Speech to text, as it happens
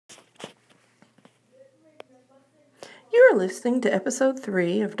You are listening to episode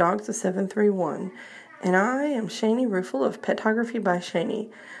 3 of Dogs of 731, and I am Shani Ruffel of Petography by Shani.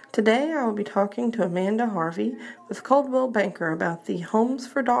 Today I will be talking to Amanda Harvey with Coldwell Banker about the Homes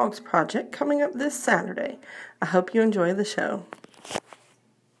for Dogs project coming up this Saturday. I hope you enjoy the show.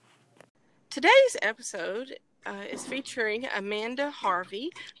 Today's episode is featuring Amanda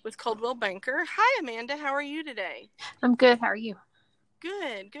Harvey with Coldwell Banker. Hi, Amanda. How are you today? I'm good. How are you?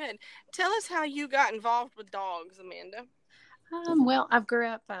 Good. Tell us how you got involved with dogs, Amanda. Well, I've grew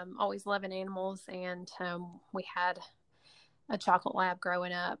up always loving animals, and we had a chocolate lab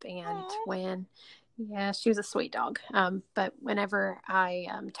growing up. And she was a sweet dog. But whenever I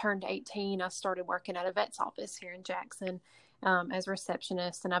turned 18, I started working at a vet's office here in Jackson as a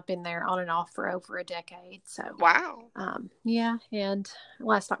receptionist, and I've been there on and off for over a decade. So wow. And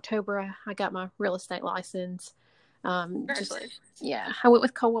last October I got my real estate license. I went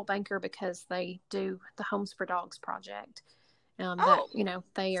with Coldwell Banker because they do the Homes for Dogs project. They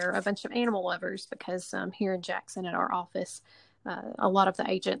are a bunch of animal lovers because here in Jackson at our office, a lot of the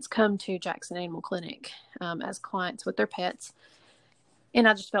agents come to Jackson Animal Clinic as clients with their pets. And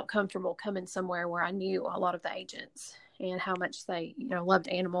I just felt comfortable coming somewhere where I knew a lot of the agents and how much they, loved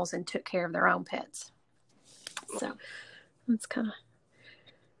animals and took care of their own pets. So that's kind of.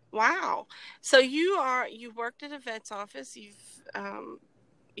 Wow. So you worked at a vet's office.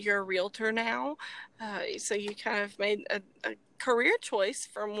 You're a realtor now. So you kind of made a career choice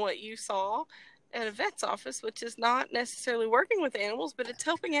from what you saw at a vet's office, which is not necessarily working with animals, but it's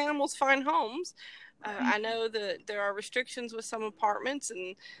helping animals find homes. I know that there are restrictions with some apartments,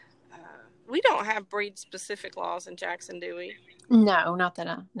 and we don't have breed-specific laws in Jackson, do we? No, not that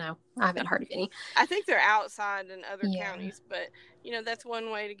I haven't heard of any. I think they're outside in other counties, but that's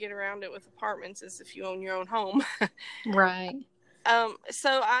one way to get around it with apartments is if you own your own home. Right.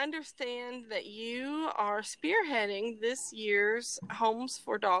 So I understand that you are spearheading this year's Homes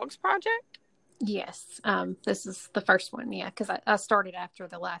for Dogs project? Yes. This is the first one. Yeah. Cause I started after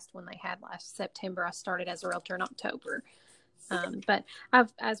the last one they had last September. I started as a realtor in October. But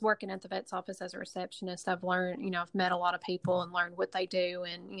as working at the vet's office as a receptionist, I've learned, I've met a lot of people and learned what they do,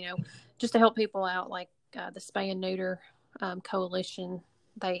 and, just to help people out, like the Spay and Neuter Coalition,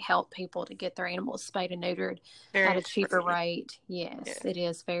 they help people to get their animals spayed and neutered at a cheaper rate. Yes, It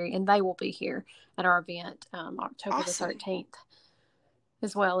is and they will be here at our event, October the 13th,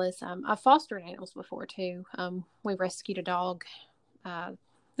 as well as, I've fostered animals before too. We rescued a dog,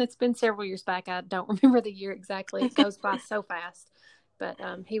 it's been several years back. I don't remember the year exactly. It goes by so fast. But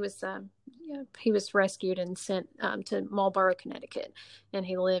he was rescued and sent to Marlborough, Connecticut, and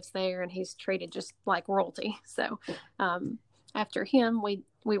he lives there, and he's treated just like royalty. So after him, we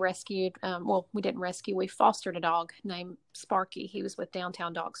rescued. We didn't rescue. We fostered a dog named Sparky. He was with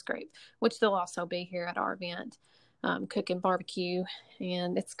Downtown Dog Scrape, which they'll also be here at our event, cooking barbecue,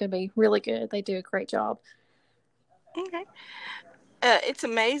 and it's going to be really good. They do a great job. Okay. It's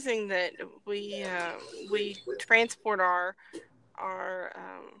amazing that we transport our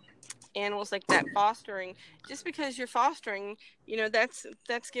animals like that, fostering. Just because you're fostering, that's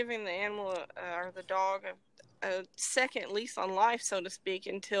giving the animal or the dog a second lease on life, so to speak,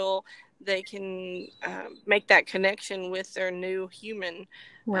 until they can make that connection with their new human.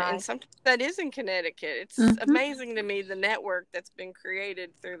 Right. And sometimes that is in Connecticut. It's amazing to me, the network that's been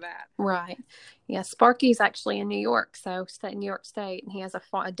created through that. Right. Yeah. Sparky's actually in New York, in New York State, and he has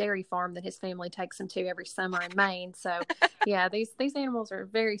a dairy farm that his family takes him to every summer in Maine. So yeah, these animals are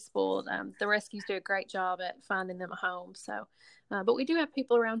very spoiled. The rescues do a great job at finding them a home. So, but we do have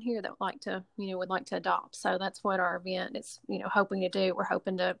people around here that would like to adopt. So that's what our event is, hoping to do. We're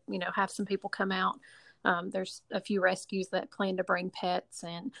hoping to, have some people come out. There's a few rescues that plan to bring pets,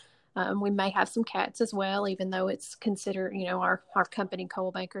 and we may have some cats as well, even though it's considered, our company,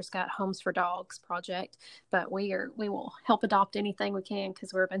 Coldwell Banker's got Homes for Dogs project, but we will help adopt anything we can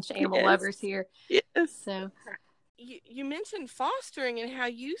because we're a bunch of animal lovers here. Yes. So you mentioned fostering and how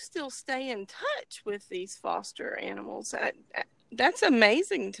you still stay in touch with these foster animals. That's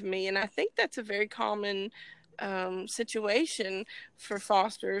amazing to me, and I think that's a very common situation for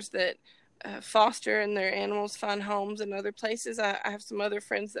fosters that foster and their animals find homes in other places. I have some other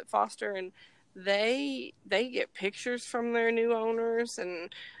friends that foster, and they get pictures from their new owners,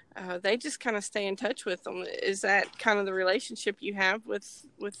 and they just kind of stay in touch with them. Is that kind of the relationship you have with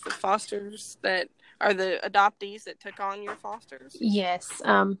the fosters that are the adoptees that took on your fosters? Yes.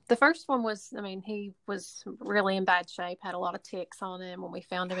 The first one was, he was really in bad shape, had a lot of ticks on him when we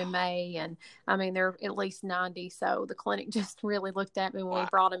found him in May. And they're at least 90. So the clinic just really looked at me when we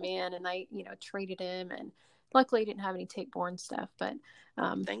brought him in, and they, treated him and luckily he didn't have any tick-borne stuff, but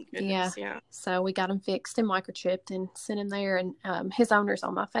thank goodness. Yeah. So we got him fixed and microchipped and sent him there. And his owner's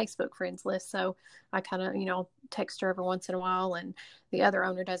on my Facebook friends list, so I kind of, text her every once in a while. And the other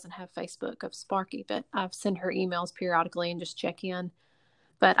owner doesn't have Facebook of Sparky, but I've sent her emails periodically and just check in.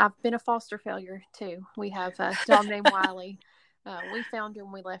 But I've been a foster failure too. We have a dog named Wiley. We found her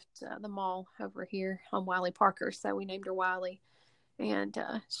when we left the mall over here on Wiley Parker, so we named her Wiley. And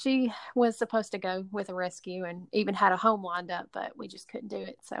she was supposed to go with a rescue and even had a home lined up, but we just couldn't do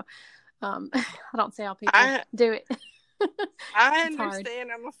it. So I don't see how people do it. I understand. Hard.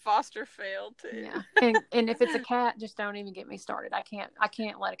 I'm a foster fail too. Yeah, and if it's a cat, just don't even get me started. I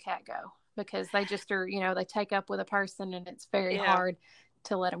can't let a cat go because they just are, they take up with a person, and it's very hard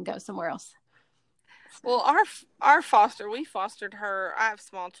to let them go somewhere else. Well, we fostered her. I have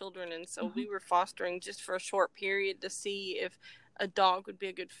small children, and so we were fostering just for a short period to see if a dog would be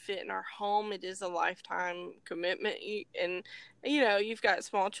a good fit in our home. It is a lifetime commitment, and you've got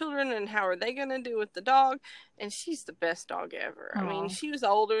small children, and how are they going to do with the dog? And she's the best dog ever. Aww. I mean, she was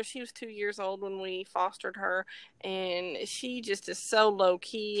older. She was 2 years old when we fostered her, and she just is so low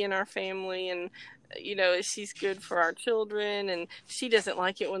key in our family, and she's good for our children, and she doesn't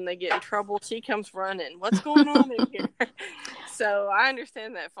like it when they get in trouble. She comes running. What's going on in here? So I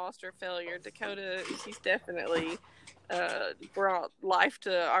understand that foster failure. Dakota, she's definitely brought life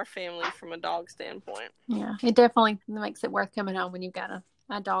to our family from a dog standpoint. Yeah, it definitely makes it worth coming home when you've got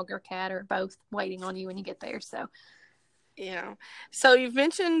a dog or cat or both waiting on you when you get there. So yeah. So you've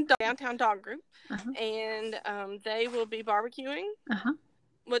mentioned Downtown Dog Group, and they will be barbecuing.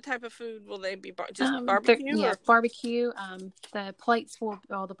 What type of food will they be? Just barbecue? Yeah, barbecue. The plates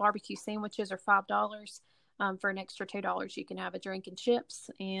the barbecue sandwiches are $5. For an extra $2, you can have a drink and chips.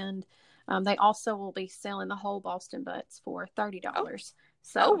 And they also will be selling the whole Boston Butts for $30.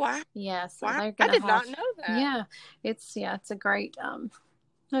 So, wow. Yeah, so wow. they're gonna not know that. Yeah, it's a great,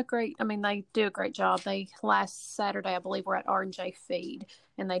 I mean, they do a great job. They last Saturday, I believe, were at R&J Feed,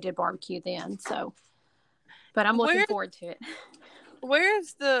 and they did barbecue then. So, but I'm looking forward to it. Where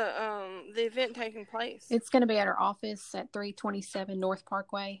is the event taking place? It's going to be at our office at 327 North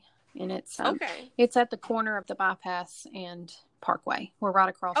Parkway, and it's okay. It's at the corner of the bypass and Parkway. We're right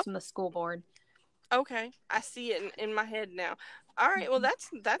across from the school board. Okay, I see it in my head now. All right, well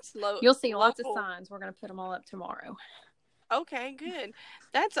that's low. You'll see lots of signs. We're going to put them all up tomorrow. Okay, good.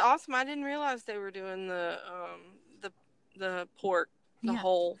 That's awesome. I didn't realize they were doing the pork, the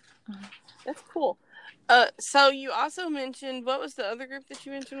whole. That's cool. So you also mentioned, what was the other group that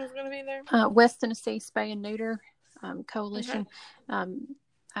you mentioned was going to be there? West Tennessee Spay and Neuter Coalition.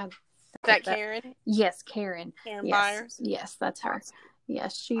 Okay. That Karen? Yes, Karen. Karen Byers? Yes, that's her.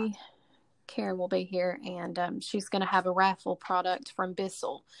 Yes, Karen will be here, and she's going to have a raffle product from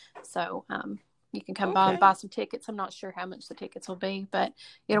Bissell. So you can come by and buy some tickets. I'm not sure how much the tickets will be, but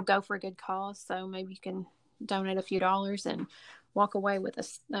it'll go for a good cause. So maybe you can donate a few dollars and walk away with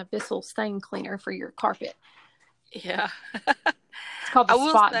a Bissell stain cleaner for your carpet. Yeah. It's called the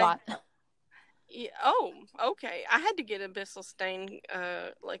Spotbot. Yeah. Oh, okay. I had to get a Bissell stain,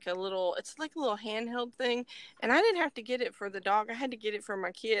 it's like a little handheld thing, and I didn't have to get it for the dog. I had to get it for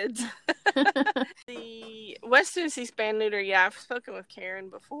my kids. The West Tennessee Spay and Neuter, I've spoken with Karen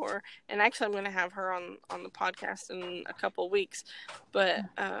before, and actually I'm going to have her on the podcast in a couple of weeks. But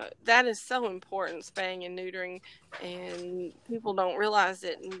that is so important, spaying and neutering, and people don't realize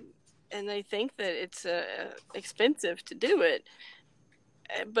it, and they think that it's expensive to do it.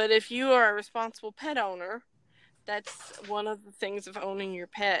 But if you are a responsible pet owner, that's one of the things of owning your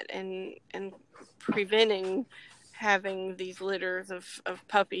pet and preventing having these litters of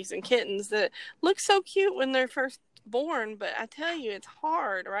puppies and kittens that look so cute when they're first born. But I tell you, it's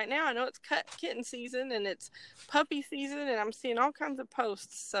hard. Right now, I know it's kitten season and it's puppy season, and I'm seeing all kinds of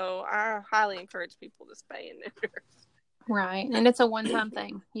posts. So I highly encourage people to spay and neuter. Right. And it's a one-time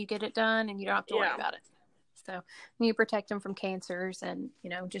thing. You get it done and you don't have to worry about it. So you protect them from cancers and,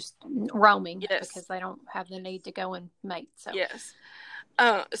 just roaming because they don't have the need to go and mate. So yes.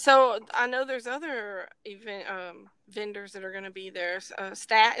 So I know there's other vendors that are going to be there.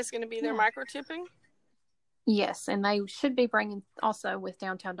 Stat is going to be there microchipping. Yes, and they should be bringing also with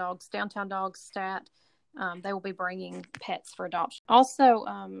Downtown Dogs, Stat. They will be bringing pets for adoption.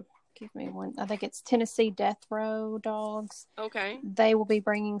 Also, give me one. I think it's Tennessee Death Row Dogs. Okay. They will be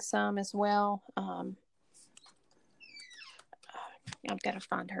bringing some as well. I've got to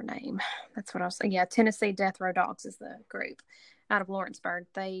find her name. That's what I was saying. Yeah, Tennessee Death Row Dogs is the group out of Lawrenceburg.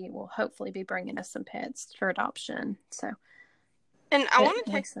 They will hopefully be bringing us some pets for adoption. So, and I want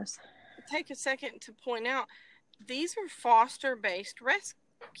to take a second to point out, these are foster-based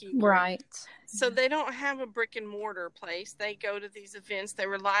keeper. Right. So they don't have a brick and mortar place. They go to these events. They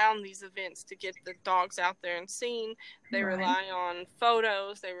rely on these events to get the dogs out there and seen. They rely on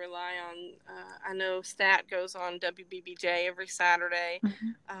photos. They rely on, I know Stat goes on WBBJ every Saturday.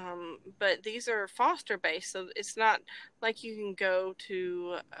 But these are foster based. So it's not like you can go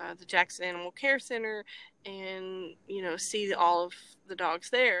to the Jackson Animal Care Center and, see all of the dogs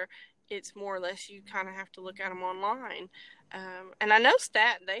there. It's more or less you kind of have to look at them online. And I know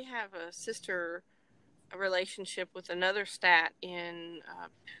Stat, they have a relationship with another Stat in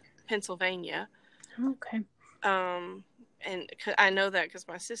Pennsylvania. Okay. And I know that because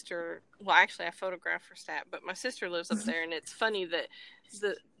my sister, well, actually I photographed her Stat, but my sister lives up there, and it's funny that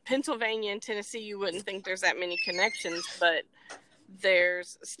the Pennsylvania and Tennessee, you wouldn't think there's that many connections, but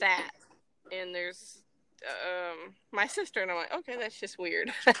there's Stat, and there's my sister, and I'm like, okay, that's just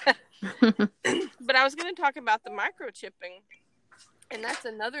weird. But I was going to talk about the microchipping, and that's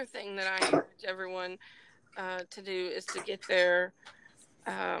another thing that I encourage everyone to do, is to get their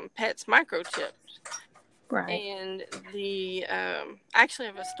pets microchipped. Right. And I actually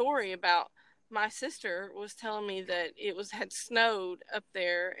have a story about my sister was telling me that had snowed up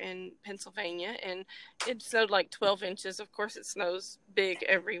there in Pennsylvania, and it snowed like 12 inches. Of course, it snows big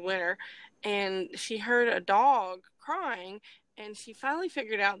every winter. And she heard a dog crying, and she finally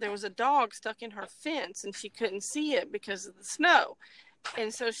figured out there was a dog stuck in her fence, and she couldn't see it because of the snow.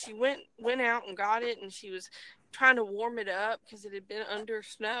 And so she went out and got it, and she was trying to warm it up because it had been under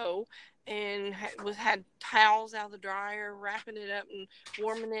snow, and had towels out of the dryer, wrapping it up and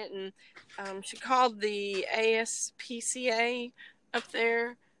warming it. And she called the ASPCA up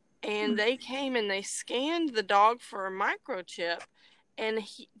there, and they came and they scanned the dog for a microchip, and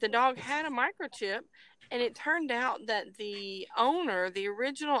the dog had a microchip. And it turned out that the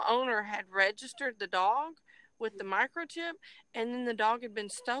original owner, had registered the dog with the microchip, and then the dog had been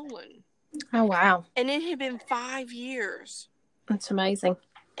stolen. Oh, wow. And it had been 5 years. That's amazing.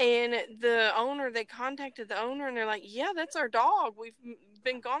 And they contacted the owner, and they're like, yeah, that's our dog. We've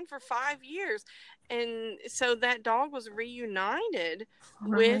been gone for 5 years. And so that dog was reunited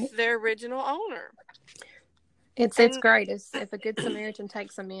with their original owner. It's great. If a good Samaritan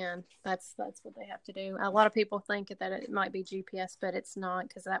takes them in, that's what they have to do. A lot of people think that it might be GPS, but it's not,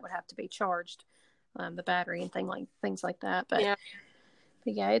 because that would have to be charged, the battery and things like that. But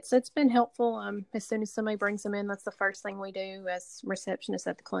yeah, it's been helpful. As soon as somebody brings them in, that's the first thing we do as receptionists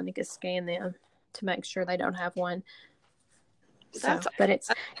at the clinic, is scan them to make sure they don't have one. But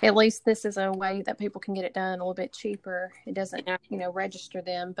it's, at least this is a way that people can get it done a little bit cheaper. It doesn't, register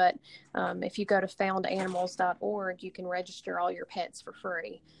them. But if you go to foundanimals.org, you can register all your pets for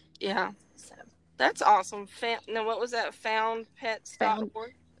free. Yeah. So that's awesome. Now, what was that?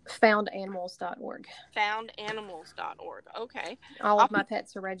 Foundpets.org? Foundanimals.org. Foundanimals.org. Okay. All of my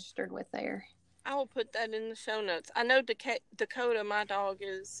pets are registered with there. I will put that in the show notes. I know Dakota, my dog,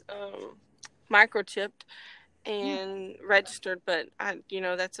 is microchipped and registered, but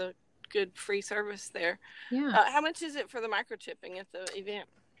that's a good free service there. Yeah. How much is it for the microchipping at the event?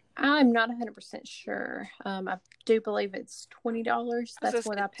 I'm not 100% sure. I do believe it's $20. That's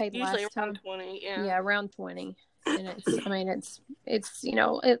what I paid last time. Usually around 20. Yeah. Yeah, around 20. And it's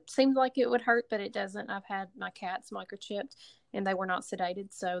it seems like it would hurt, but it doesn't. I've had my cats microchipped, and they were not sedated,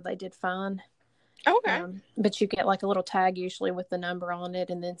 so they did fine. Okay. But you get like a little tag usually with the number on it,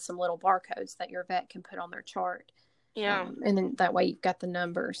 and then some little barcodes that your vet can put on their chart. Yeah. And then that way you've got the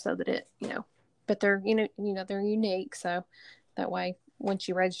number, so that it, but they're, they're unique. So that way, once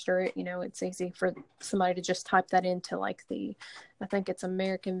you register it, it's easy for somebody to just type that into I think it's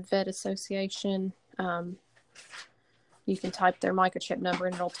American Vet Association. You can type their microchip number,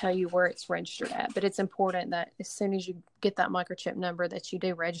 and it'll tell you where it's registered at. But it's important that as soon as you get that microchip number, that you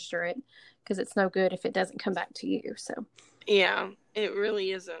do register it, because it's no good if it doesn't come back to you. So yeah, it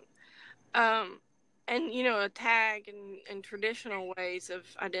really isn't. And a tag and traditional ways of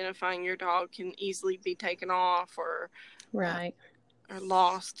identifying your dog can easily be taken off or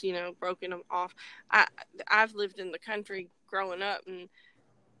lost, broken off. I've lived in the country growing up, and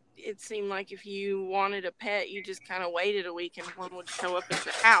it seemed like if you wanted a pet, you just kind of waited a week and one would show up at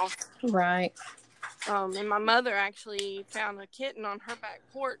your house. Right. And my mother actually found a kitten on her back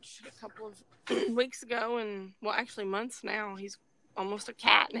porch a couple of weeks ago, and actually months now. He's almost a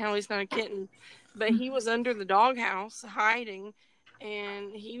cat now. He's not a kitten, but he was under the doghouse hiding,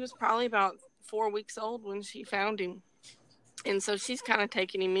 and he was probably about 4 weeks old when she found him. And so she's kind of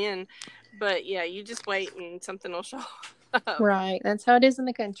taking him in, but yeah, you just wait and something will show up. Right. That's how it is in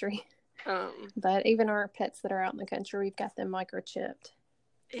the country. But even our pets that are out in the country, we've got them microchipped.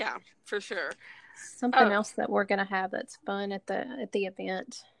 Yeah, for sure. Something else that we're going to have that's fun at the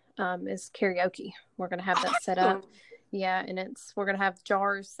event is karaoke. We're going to have that set up. Yeah, and we're going to have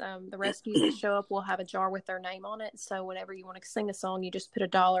jars. The rescues that show up will have a jar with their name on it. So whenever you want to sing a song, you just put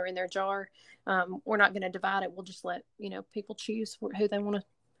 $1 in their jar. We're not going to divide it. We'll just let people choose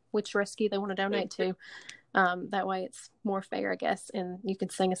which rescue they want to donate to. That way it's more fair, I guess. And you can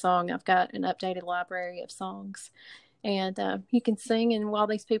sing a song. I've got an updated library of songs. And you can sing, and while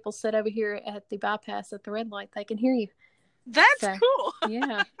these people sit over here at the bypass at the red light, they can hear you. That's cool.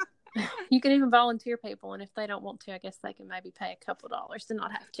 Yeah. You can even volunteer people, and if they don't want to, I guess they can maybe pay a couple of dollars to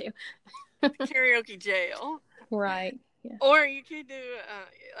not have to. Karaoke jail. Right. Yeah. Or you could do,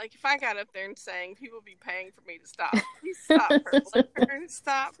 like if I got up there and sang, people would be paying for me to stop. Please stop, Purple.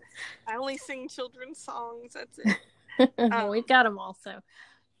 Stop. I only sing children's songs. That's it. We've got them also.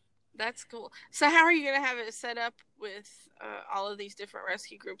 That's cool. So how are you going to have it set up with all of these different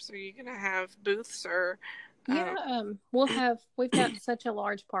rescue groups? Are you going to have booths or? We've got such a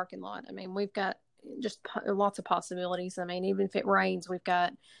large parking lot. I mean, we've got just lots of possibilities. I mean, even if it rains, we've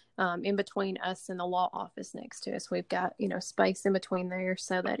got in between us and the law office next to us, we've got, space in between there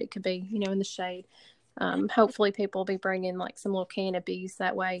so that it could be, in the shade. Hopefully people will be bringing like some little canopies.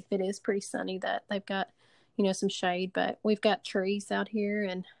 That way, if it is pretty sunny, that they've got, some shade. But we've got trees out here,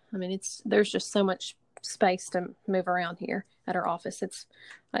 and I mean, there's just so much space to move around here at our office.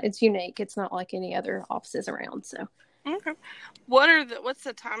 It's unique. It's not like any other offices around. So, okay. What's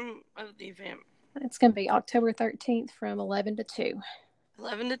the time of the event? It's going to be October 13th from 11 to 2.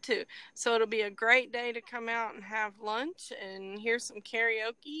 11 to 2. So it'll be a great day to come out and have lunch and hear some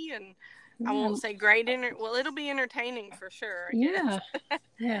karaoke. And I won't say great. It'll be entertaining for sure. Yeah.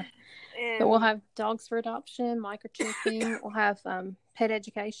 Yeah. But we'll have dogs for adoption, microchipping. We'll have pet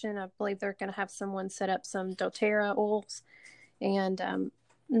education. I believe they're going to have someone set up some doTERRA oils. And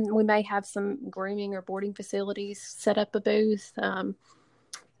we may have some grooming or boarding facilities set up a booth. I'm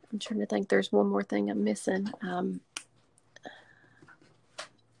trying to think. There's one more thing I'm missing.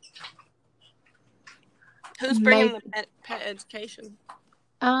 Who's bringing the pet education?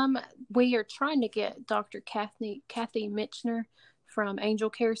 We are trying to get Dr. Kathy Mitchner from Angel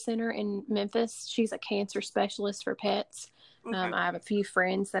Care Center in Memphis. She's a cancer specialist for pets. Okay. I have a few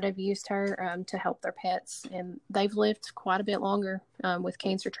friends that have used her to help their pets, and they've lived quite a bit longer with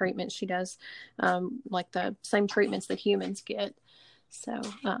cancer treatment. She does like the same treatments that humans get. So,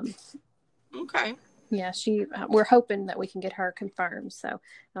 okay. Yeah, we're hoping that we can get her confirmed. So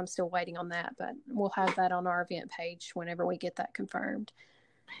I'm still waiting on that, but we'll have that on our event page whenever we get that confirmed.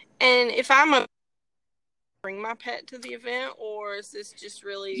 And if I'm bring my pet to the event, or is this just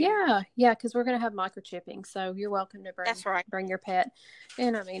really? Yeah, because we're going to have microchipping, so you're welcome to bring your pet.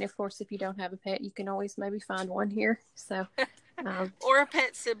 And I mean, of course, if you don't have a pet, you can always maybe find one here. So, or a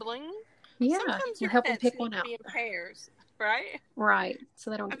pet sibling. Yeah, sometimes your help pets them pick one out. Be in pairs, right? Right,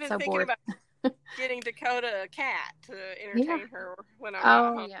 so they don't get so bored. About getting Dakota a cat to entertain her when I'm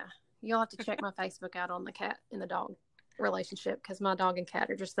home. Oh yeah, you'll have to check my Facebook out on the cat and the dog relationship, because my dog and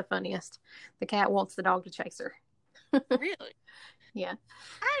cat are just the funniest. The cat wants the dog to chase her. Really? Yeah.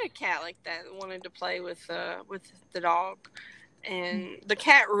 I had a cat like that wanted to play with the dog, and the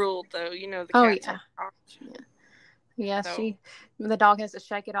cat ruled though. The cat. Yeah. So, the dog has to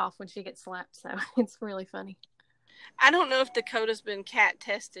shake it off when she gets slapped, so it's really funny. I don't know if Dakota's been cat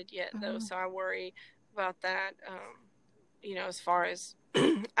tested yet though, so I worry about that. As far as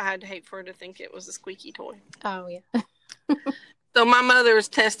I'd hate for her to think it was a squeaky toy. Oh yeah. So my mother is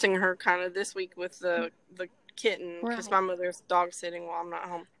testing her kind of this week with the kitten, because my mother's dog sitting while I'm not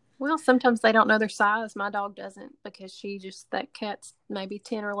home. Well, sometimes they don't know their size. My dog doesn't, because that cat's maybe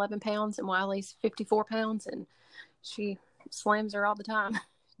 10 or 11 pounds, and Wiley's 54 pounds, and she slams her all the time.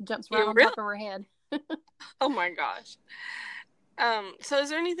 Jumps right on top of her head. Oh my gosh. So is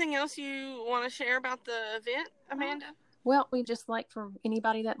there anything else you want to share about the event, Amanda? Well, we just like for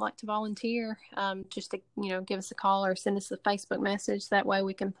anybody that'd like to volunteer, just to, give us a call or send us a Facebook message. That way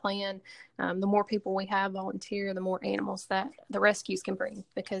we can plan. The more people we have volunteer, the more animals that the rescues can bring,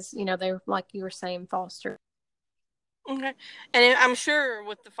 because, they're, like you were saying, foster. Okay. And I'm sure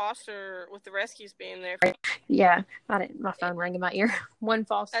with the rescues being there. Yeah. My phone rang in my ear. One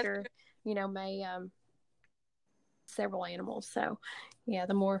foster, may, several animals. So yeah,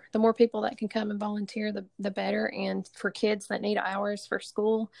 the more people that can come and volunteer, the better. And for kids that need hours for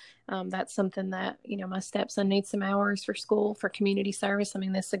school, that's something that, my stepson needs some hours for school, for community service. I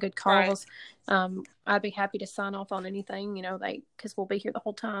mean, that's a good cause. Right. I'd be happy to sign off on anything, because we'll be here the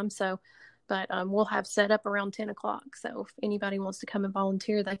whole time. So, but we'll have set up around 10 o'clock. So if anybody wants to come and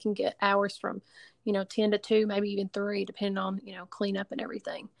volunteer, they can get hours from, 10 to 2, maybe even 3, depending on, cleanup and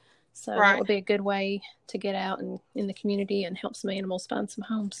everything. So that would be a good way to get out and in the community and help some animals find some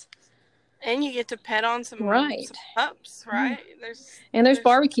homes. And you get to pet on some pups, right? There's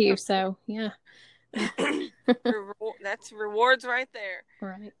barbecue, so yeah. That's rewards right there.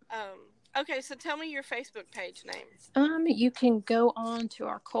 Right. Okay, so tell me your Facebook page name. You can go on to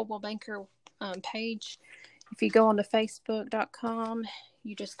our Coldwell Banker page. If you go on to facebook.com,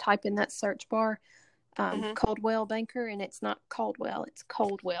 you just type in that search bar, Coldwell Banker, and it's not Caldwell, it's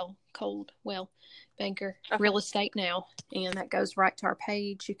Coldwell Banker Real Estate Now, and that goes right to our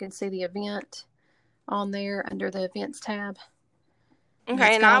page. You can see the event on there under the events tab.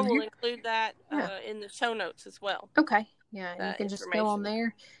 Okay, and I will include that in the show notes as well. Okay, yeah, you can just go on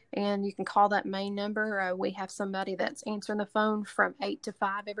there, and you can call that main number. We have somebody that's answering the phone from 8 to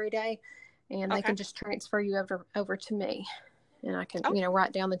 5 every day, and they can just transfer you over to me, and I can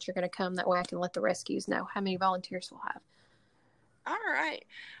write down that you're going to come. That way I can let the rescues know how many volunteers we'll have. All right.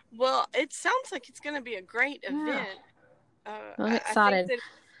 Well, it sounds like it's going to be a great event. I'm excited. I think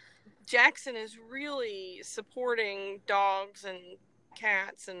that Jackson is really supporting dogs and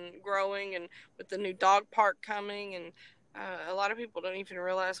cats and growing, and with the new dog park coming, and a lot of people don't even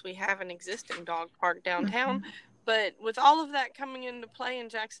realize we have an existing dog park downtown. But with all of that coming into play in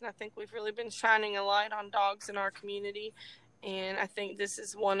Jackson, I think we've really been shining a light on dogs in our community, and I think this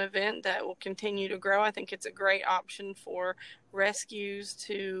is one event that will continue to grow. I think it's a great option for rescues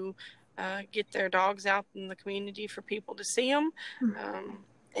to get their dogs out in the community for people to see them.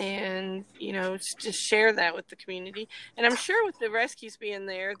 And, just share that with the community. And I'm sure with the rescues being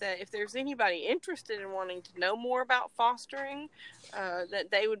there, that if there's anybody interested in wanting to know more about fostering, that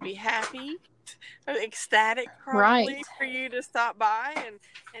they would be happy, ecstatic probably for you to stop by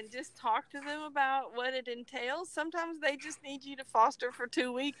and just talk to them about what it entails. Sometimes they just need you to foster for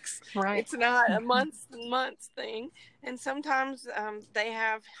 2 weeks. Right. It's not a months thing. And sometimes they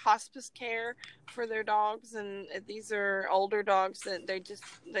have hospice care for their dogs, and these are older dogs that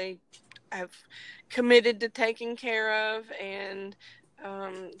they have committed to taking care of, and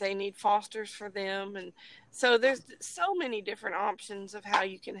they need fosters for them. And so there's so many different options of how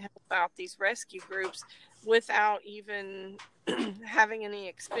you can help out these rescue groups without even having any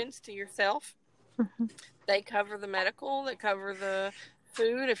expense to yourself. They cover the medical, they cover the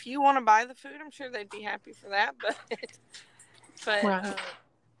food. If you want to buy the food, I'm sure they'd be happy for that. But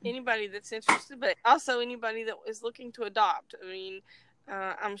anybody that's interested, but also anybody that is looking to adopt. I mean,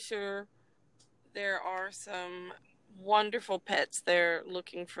 I'm sure there are some wonderful pets there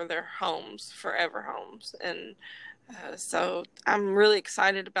looking for their homes, forever homes. And so I'm really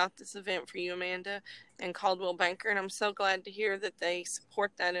excited about this event for you, Amanda, and Coldwell Banker. And I'm so glad to hear that they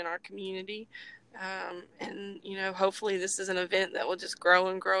support that in our community. And, hopefully this is an event that will just grow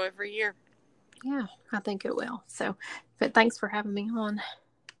and grow every year. Yeah, I think it will. So, but thanks for having me on.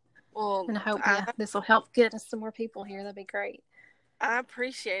 Well, and I hope this will help get us some more people here. That'd be great. I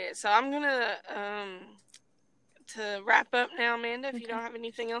appreciate it. So I'm going to wrap up now, Amanda, if you don't have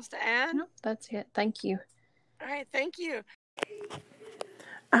anything else to add. No, that's it. Thank you. All right. Thank you.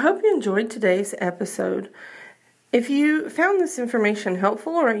 I hope you enjoyed today's episode. If you found this information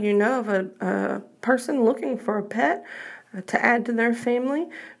helpful, or you know of a person looking for a pet to add to their family,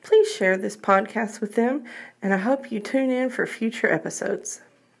 please share this podcast with them, and I hope you tune in for future episodes.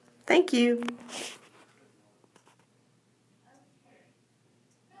 Thank you.